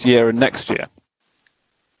 later this year and next year.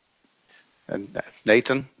 And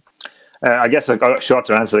Nathan, I guess I've got a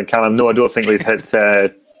shorter answer than Callum. No, I don't think we've hit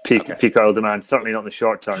peak oil demand. Certainly not in the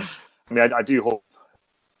short term. I mean, I do hope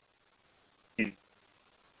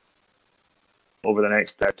over the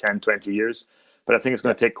next 10, 20 years, but I think it's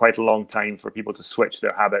going to take quite a long time for people to switch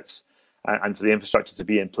their habits and for the infrastructure to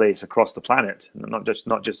be in place across the planet, not just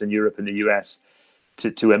in Europe and the US,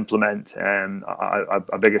 to implement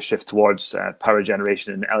a bigger shift towards power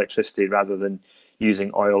generation and electricity rather than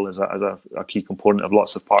using oil as a key component of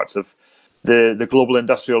lots of parts of the global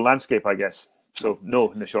industrial landscape, I guess. So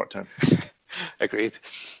no, in the short term. Agreed.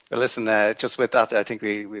 Well, listen, just with that, I think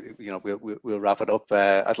we'll wrap it up.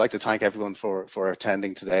 I'd like to thank everyone for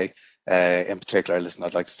attending today. In particular,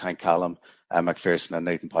 I'd like to thank Callum McPherson and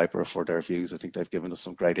Nathan Piper for their views. I think they've given us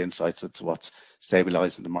some great insights into what's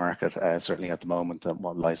stabilising the market, certainly at the moment, and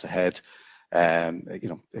what lies ahead.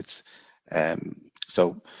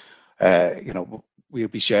 We'll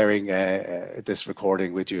be sharing this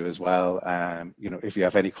recording with you as well. If you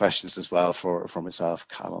have any questions as well for myself,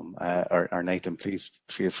 Callum, or Nathan, please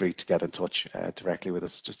feel free to get in touch directly with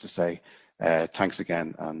us just to say thanks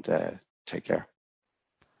again and take care.